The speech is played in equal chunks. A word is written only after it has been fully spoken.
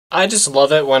I just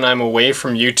love it when I'm away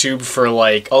from YouTube for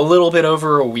like a little bit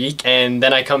over a week and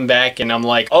then I come back and I'm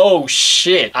like, oh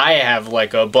shit, I have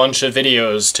like a bunch of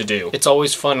videos to do. It's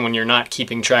always fun when you're not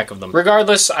keeping track of them.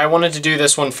 Regardless, I wanted to do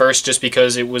this one first just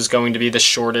because it was going to be the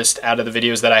shortest out of the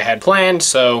videos that I had planned,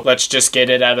 so let's just get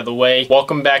it out of the way.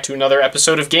 Welcome back to another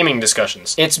episode of Gaming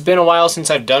Discussions. It's been a while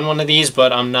since I've done one of these,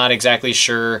 but I'm not exactly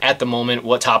sure at the moment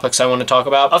what topics I want to talk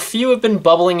about. A few have been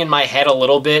bubbling in my head a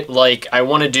little bit, like I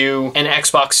want to do an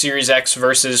Xbox Series X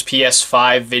versus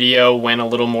PS5 video when a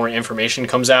little more information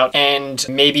comes out, and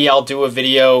maybe I'll do a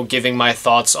video giving my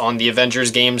thoughts on the Avengers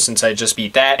game since I just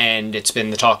beat that and it's been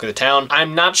the talk of the town.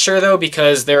 I'm not sure though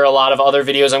because there are a lot of other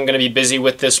videos I'm going to be busy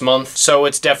with this month, so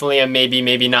it's definitely a maybe,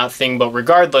 maybe not thing, but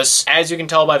regardless, as you can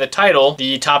tell by the title,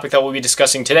 the topic that we'll be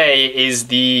discussing today is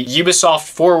the Ubisoft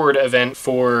Forward event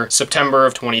for September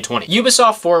of 2020.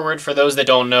 Ubisoft Forward, for those that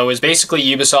don't know, is basically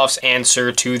Ubisoft's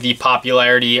answer to the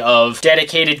popularity of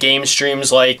dedicated game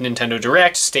streams like Nintendo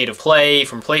Direct, State of Play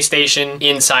from PlayStation,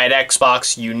 Inside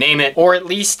Xbox, you name it. Or at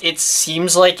least it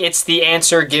seems like it's the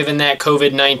answer given that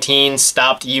COVID-19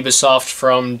 stopped Ubisoft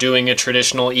from doing a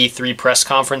traditional E3 press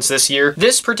conference this year.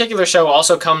 This particular show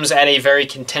also comes at a very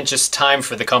contentious time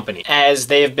for the company, as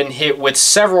they have been hit with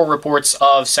several reports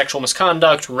of sexual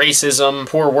misconduct, racism,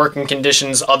 poor working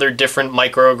conditions, other different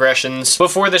microaggressions.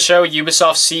 Before the show,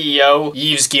 Ubisoft CEO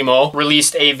Yves Guillemot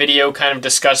released a video kind of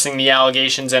discussing the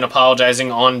allegations and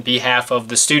apologizing on behalf of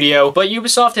the studio, but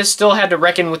Ubisoft has still had to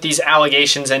reckon with these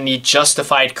allegations and the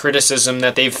justified criticism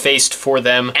that they've faced for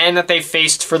them and that they've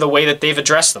faced for the way that they've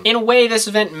addressed them. In a way, this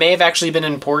event may have actually been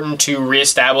important to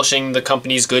reestablishing the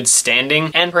company's good standing,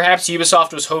 and perhaps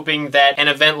Ubisoft was hoping that an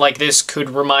event like this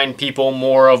could remind people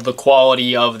more of the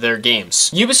quality of their games.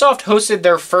 Ubisoft hosted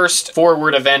their first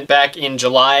Forward event back in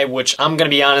July, which I'm gonna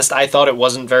be honest, I thought it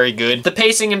wasn't very good. The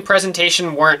pacing and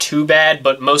presentation weren't too bad,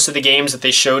 but most of the games that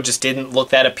they showed just didn't look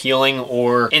that appealing,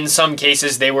 or in some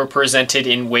cases they were presented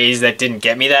in ways that didn't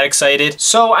get me that excited.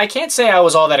 So I can't say I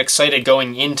was all that excited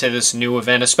going into this new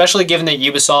event, especially given that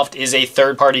Ubisoft is a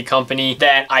third-party company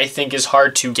that I think is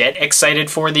hard to get excited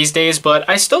for these days, but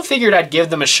I still figured I'd give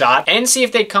them a shot and see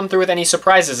if they'd come through with any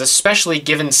surprises, especially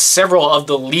given several of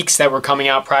the leaks that were coming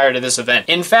out prior to this event.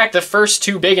 In fact, the first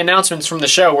two big announcements from the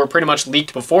show were pretty much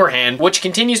leaked beforehand, which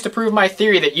continues to prove my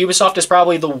theory that Ubisoft is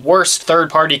probably the worst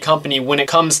third-party company when it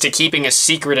comes to keeping a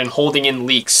secret and holding in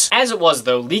leaks. As it was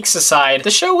though, leaks aside,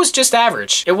 the show was just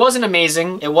average. It wasn't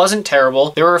amazing, it wasn't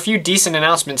terrible, there were a few decent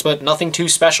announcements, but nothing too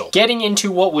special. Getting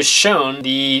into what was shown,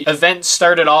 the event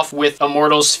started off with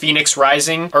Immortals Fenyx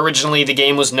Rising. Originally the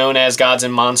game was known as Gods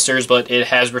and Monsters, but it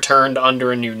has returned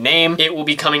under a new name. It will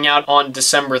be coming out on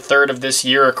December 3rd of this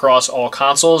year across all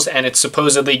consoles, and it's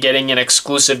supposedly getting an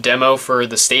exclusive demo for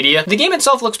the Stadia. The game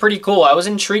itself looks pretty cool. I was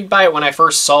intrigued by it when I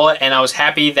first saw it, and I was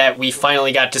happy that we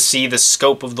finally got to see the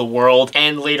scope of the world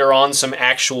and later on some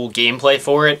actual gameplay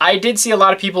for it. I did see a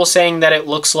lot of people saying that it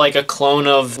looks like a clone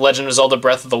of Legend of Zelda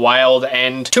Breath of the Wild,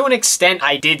 and to an extent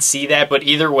I did see that, but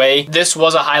either way, this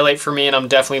was a highlight for me and I'm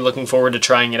definitely looking forward to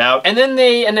trying it out. And then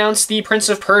they announced the Prince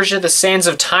of Persia: The Sands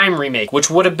of Time remake, which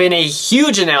would have been a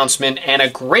huge announcement and a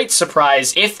great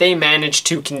surprise if they managed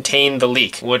to contain the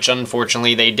leak, which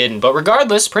unfortunately they didn't. But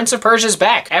regardless, Prince of Persia is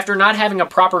back. After not having a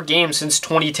proper game since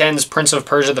 2010's Prince of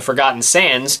Persia: The Forgotten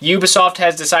Sands, Ubisoft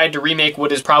has decided to remake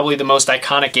what is probably the most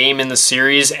iconic game in the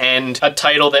series and a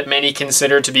title that many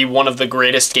consider to be one of the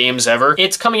greatest games ever.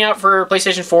 It's coming out for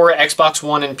PlayStation 4, Xbox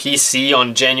One, and PC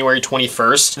on January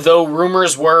 21st, though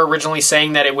rumors were originally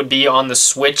saying that it would be on the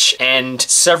Switch, and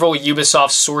several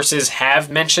Ubisoft sources have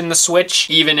mentioned the Switch,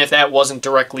 even if that wasn't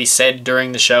directly said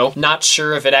during the show. Not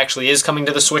sure if it actually is coming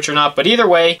to the Switch or not, but either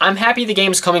way, I'm happy the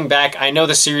game's coming back. I know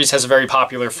the series has a very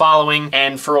popular following,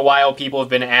 and for a while people have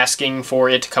been asking for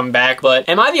it to come back, but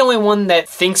am I the only one that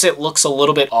thinks it looks a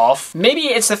little bit off? Maybe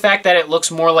it's the fact that it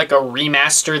looks more like a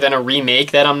remaster than a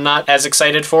remake that I'm not as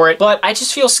excited for it, but I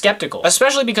just feel skeptical,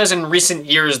 especially because in recent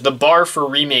years the bar for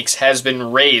remakes has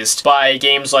been raised by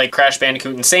games like Crash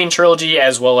Bandicoot Insane Trilogy,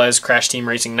 as well as Crash Team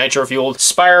Racing Nitro Fueled,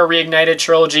 Spyro Reignited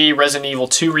Trilogy, Resident Evil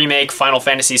 2 Remake, Final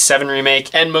Fantasy VII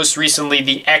Remake, and most recently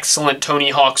the excellent Tony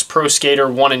Hawk's Pro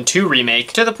Skater 1 and 2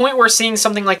 Remake, to the point where seeing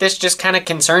something like this just kind of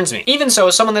concerns me. Even so,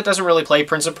 as someone that doesn't really play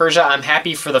Prince of Persia, I'm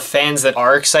happy for the fans that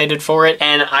are excited for it,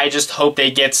 and I just hope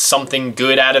they get something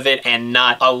good out of it and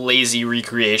not a lazy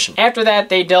recreation. After that,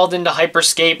 they delved into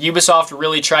Hyperscape. Ubisoft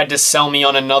really tried to sell me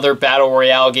on another Battle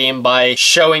Royale game by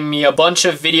showing me a bunch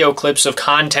of video clips of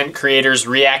content creators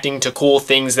reacting to cool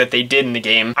things that they did in the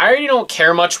game. I already don't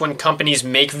care much when companies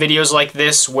make videos like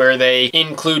this where they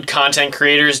include content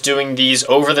creators doing these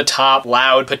over-the-top,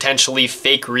 loud, potentially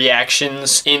fake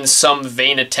reactions in some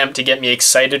vain attempt to get me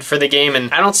excited excited for the game,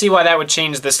 and I don't see why that would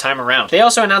change this time around. They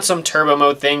also announced some turbo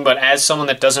mode thing, but as someone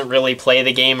that doesn't really play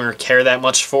the game or care that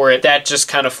much for it, that just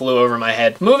kind of flew over my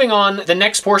head. Moving on, the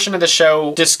next portion of the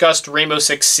show discussed Rainbow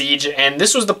Six Siege, and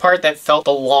this was the part that felt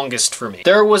the longest for me.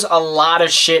 There was a lot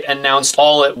of shit announced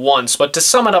all at once, but to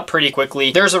sum it up pretty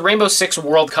quickly, there's a Rainbow Six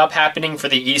World Cup happening for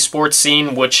the esports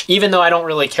scene, which even though I don't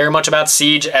really care much about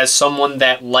Siege, as someone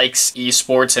that likes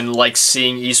esports and likes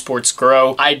seeing esports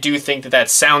grow, I do think that that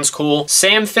sounds cool.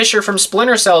 Sam Fisher from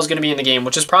Splinter Cell is going to be in the game,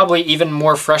 which is probably even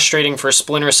more frustrating for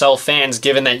Splinter Cell fans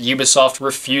given that Ubisoft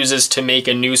refuses to make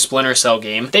a new Splinter Cell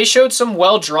game. They showed some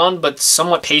well-drawn but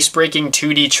somewhat pace-breaking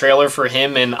 2D trailer for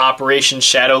him in Operation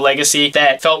Shadow Legacy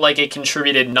that felt like it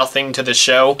contributed nothing to the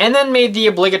show, and then made the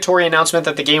obligatory announcement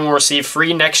that the game will receive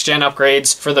free next-gen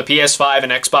upgrades for the PS5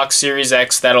 and Xbox Series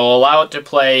X that'll allow it to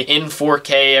play in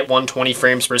 4K at 120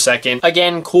 frames per second.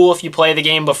 Again, cool if you play the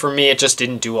game, but for me it just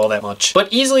didn't do all that much.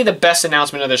 But easily the best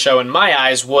announcement of the show in my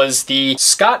eyes was the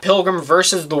Scott Pilgrim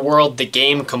vs. the World The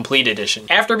Game Complete Edition.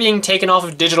 After being taken off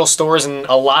of digital stores and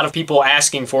a lot of people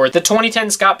asking for it, the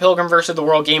 2010 Scott Pilgrim vs. the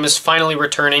World game is finally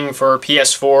returning for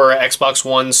PS4, Xbox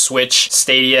One, Switch,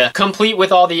 Stadia, complete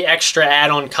with all the extra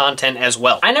add-on content as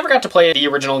well. I never got to play the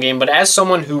original game, but as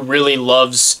someone who really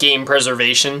loves game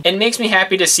preservation, it makes me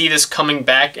happy to see this coming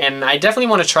back, and I definitely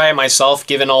want to try it myself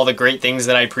given all the great things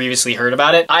that I previously heard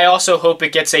about it. I also hope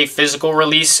it gets a physical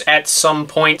release at some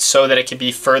point so that it can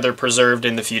be further preserved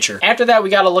in the future. After that, we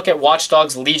got to look at Watch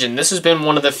Dogs Legion. This has been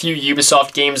one of the few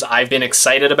Ubisoft games I've been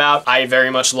excited about. I very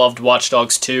much loved Watch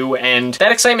Dogs 2, and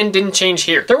that excitement didn't change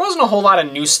here. There wasn't a whole lot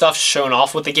of new stuff shown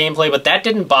off with the gameplay, but that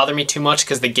didn't bother me too much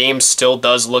because the game still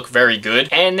does look very good.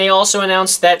 And they also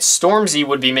announced that Stormzy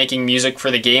would be making music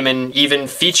for the game and even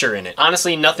feature in it.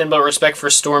 Honestly, nothing but respect for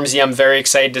Stormzy. I'm very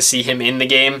excited to see him in the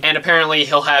game, and apparently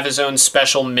he'll have his own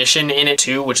special mission in it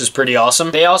too, which is pretty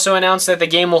awesome. They also announced that the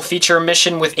game will feature a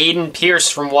mission with Aiden Pierce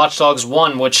from Watch Dogs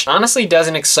 1, which honestly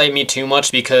doesn't excite me too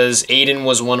much because Aiden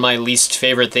was one of my least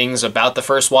favorite things about the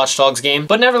first Watch Dogs game.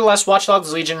 But nevertheless, Watch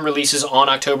Dogs Legion releases on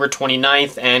October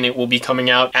 29th, and it will be coming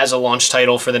out as a launch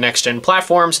title for the next-gen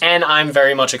platforms, and I'm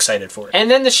very much excited for it. And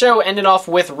then the show ended off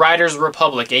with Riders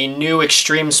Republic, a new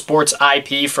extreme sports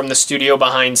IP from the studio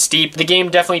behind Steep. The game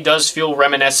definitely does feel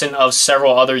reminiscent of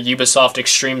several other Ubisoft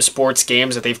extreme sports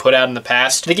games that they've put out in the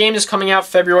past. The game is coming out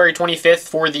February 25th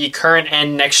for the current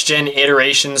and next-gen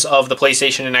iterations of the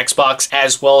PlayStation and Xbox,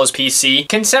 as well as PC.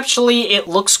 Conceptually, it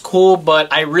looks cool,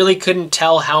 but I really couldn't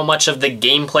tell how much of the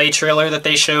gameplay trailer that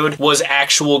they showed was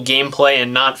actual gameplay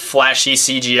and not flashy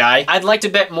CGI. I'd like to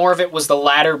bet more of it was the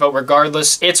latter, but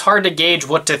regardless, it's hard to gauge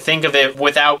what to think of it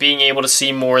without being able to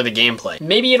see more of the gameplay.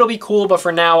 Maybe it'll be cool, but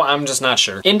for now, I'm just not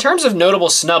sure. In terms of notable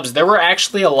snubs, there were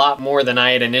actually a lot more than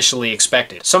I had initially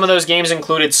expected. Some of those games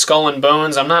included Skull and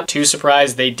Bones. I'm not too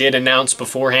surprised they did announce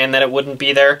beforehand that it wouldn't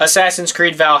be there. Assassin's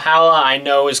Creed Valhalla I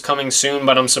know is coming soon,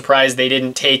 but I'm surprised they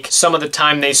didn't take some of the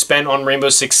time they spent on Rainbow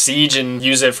Six Siege and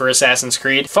use it for Assassin's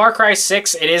Creed. Far Cry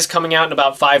 6, it is coming out in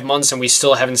about 5 months and we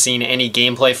still haven't seen any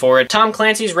gameplay for it. Tom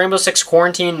Clancy's Rainbow Six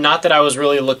Quarantine, not that I was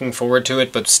really looking forward to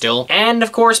it, but still. And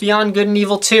of course, Beyond Good and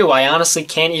Evil 2. I honestly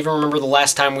can't even remember the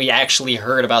last time we actually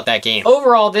heard about that game.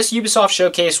 Overall, this Ubisoft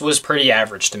showcase was pretty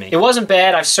average to me. It wasn't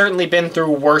bad. I've certainly been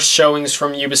through worse showings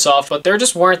from Ubisoft, but there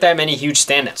just weren't that many huge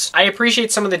standouts. I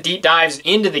appreciate some of the deep dives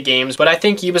into the games, but I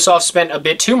think Ubisoft spent a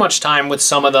bit too much time with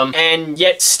some of them and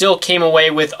yet still came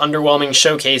away with underwhelming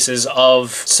showcases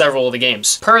of several of the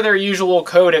games. Per their usual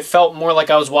code, it felt more like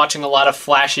I was watching a lot of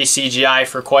flashy CGI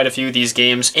for quite a few of these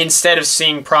games instead of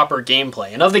seeing proper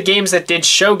gameplay. And of the games that did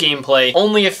show gameplay,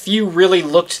 only a few really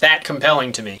looked that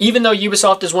compelling to me. Even though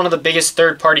Ubisoft is one of the biggest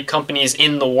third-party companies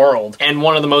in the world and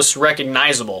one of the most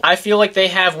recognizable, I feel like they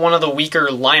have one of the weaker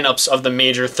lineups of the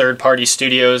major third-party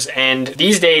studios, and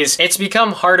these days it's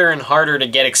become harder and harder to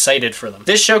get excited for them.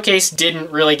 This showcase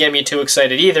didn't really get me too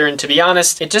excited either, and to be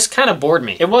honest, it just kind of bored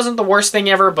me. It wasn't the worst thing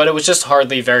ever, but it was just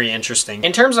hardly very interesting.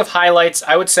 In terms of highlights,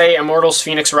 I would say Immortals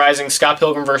Phoenix Rising, Scott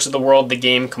Pilgrim vs. the World, the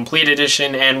game Complete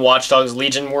Edition, and Watch Dogs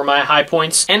Legion were my high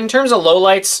points. And in terms of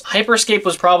lowlights, Hyperscape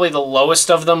was probably the lowest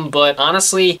of them, but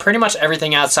honestly, pretty much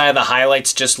everything outside of the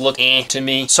highlights just looked to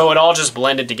me, so it all just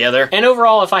blended together. And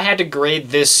overall, if I had to grade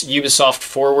this Ubisoft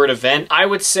Forward event, I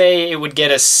would say it would get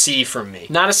a C from me.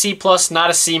 Not a C+, not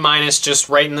a C-, just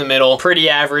right in the middle. Pretty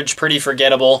average, pretty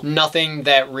forgettable. Nothing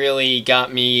that really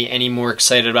got me any more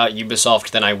excited about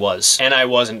Ubisoft than I was. And I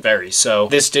wasn't very, so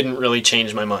this didn't really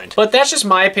change my mind. But that's just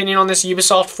my opinion on this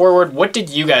Ubisoft Forward. What did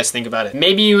you guys think about it?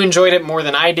 Maybe you enjoyed it more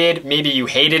than I did. Maybe you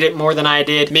hated it more than I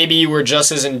did. Maybe you were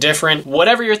just as indifferent.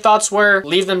 Whatever your thoughts were,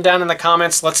 leave them down in the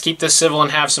comments. Let's keep this civil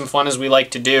and have some fun as we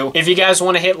like to do. If you guys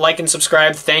want to hit like and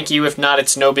subscribe, thank you. If not,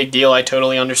 it's no no big deal, I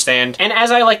totally understand. And as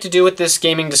I like to do with this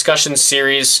gaming discussion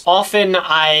series, often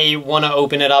I want to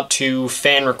open it up to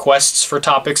fan requests for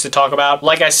topics to talk about.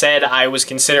 Like I said, I was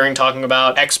considering talking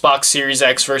about Xbox Series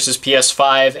X versus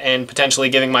PS5 and potentially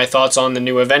giving my thoughts on the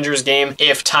new Avengers game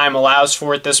if time allows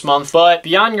for it this month. But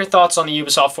beyond your thoughts on the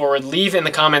Ubisoft Forward, leave in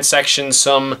the comment section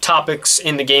some topics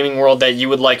in the gaming world that you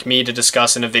would like me to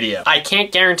discuss in a video. I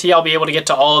can't guarantee I'll be able to get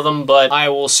to all of them, but I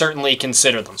will certainly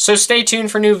consider them. So stay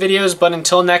tuned for new videos, but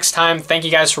until next time, thank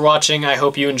you guys for watching. I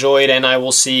hope you enjoyed, and I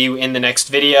will see you in the next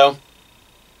video.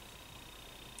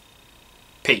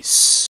 Peace.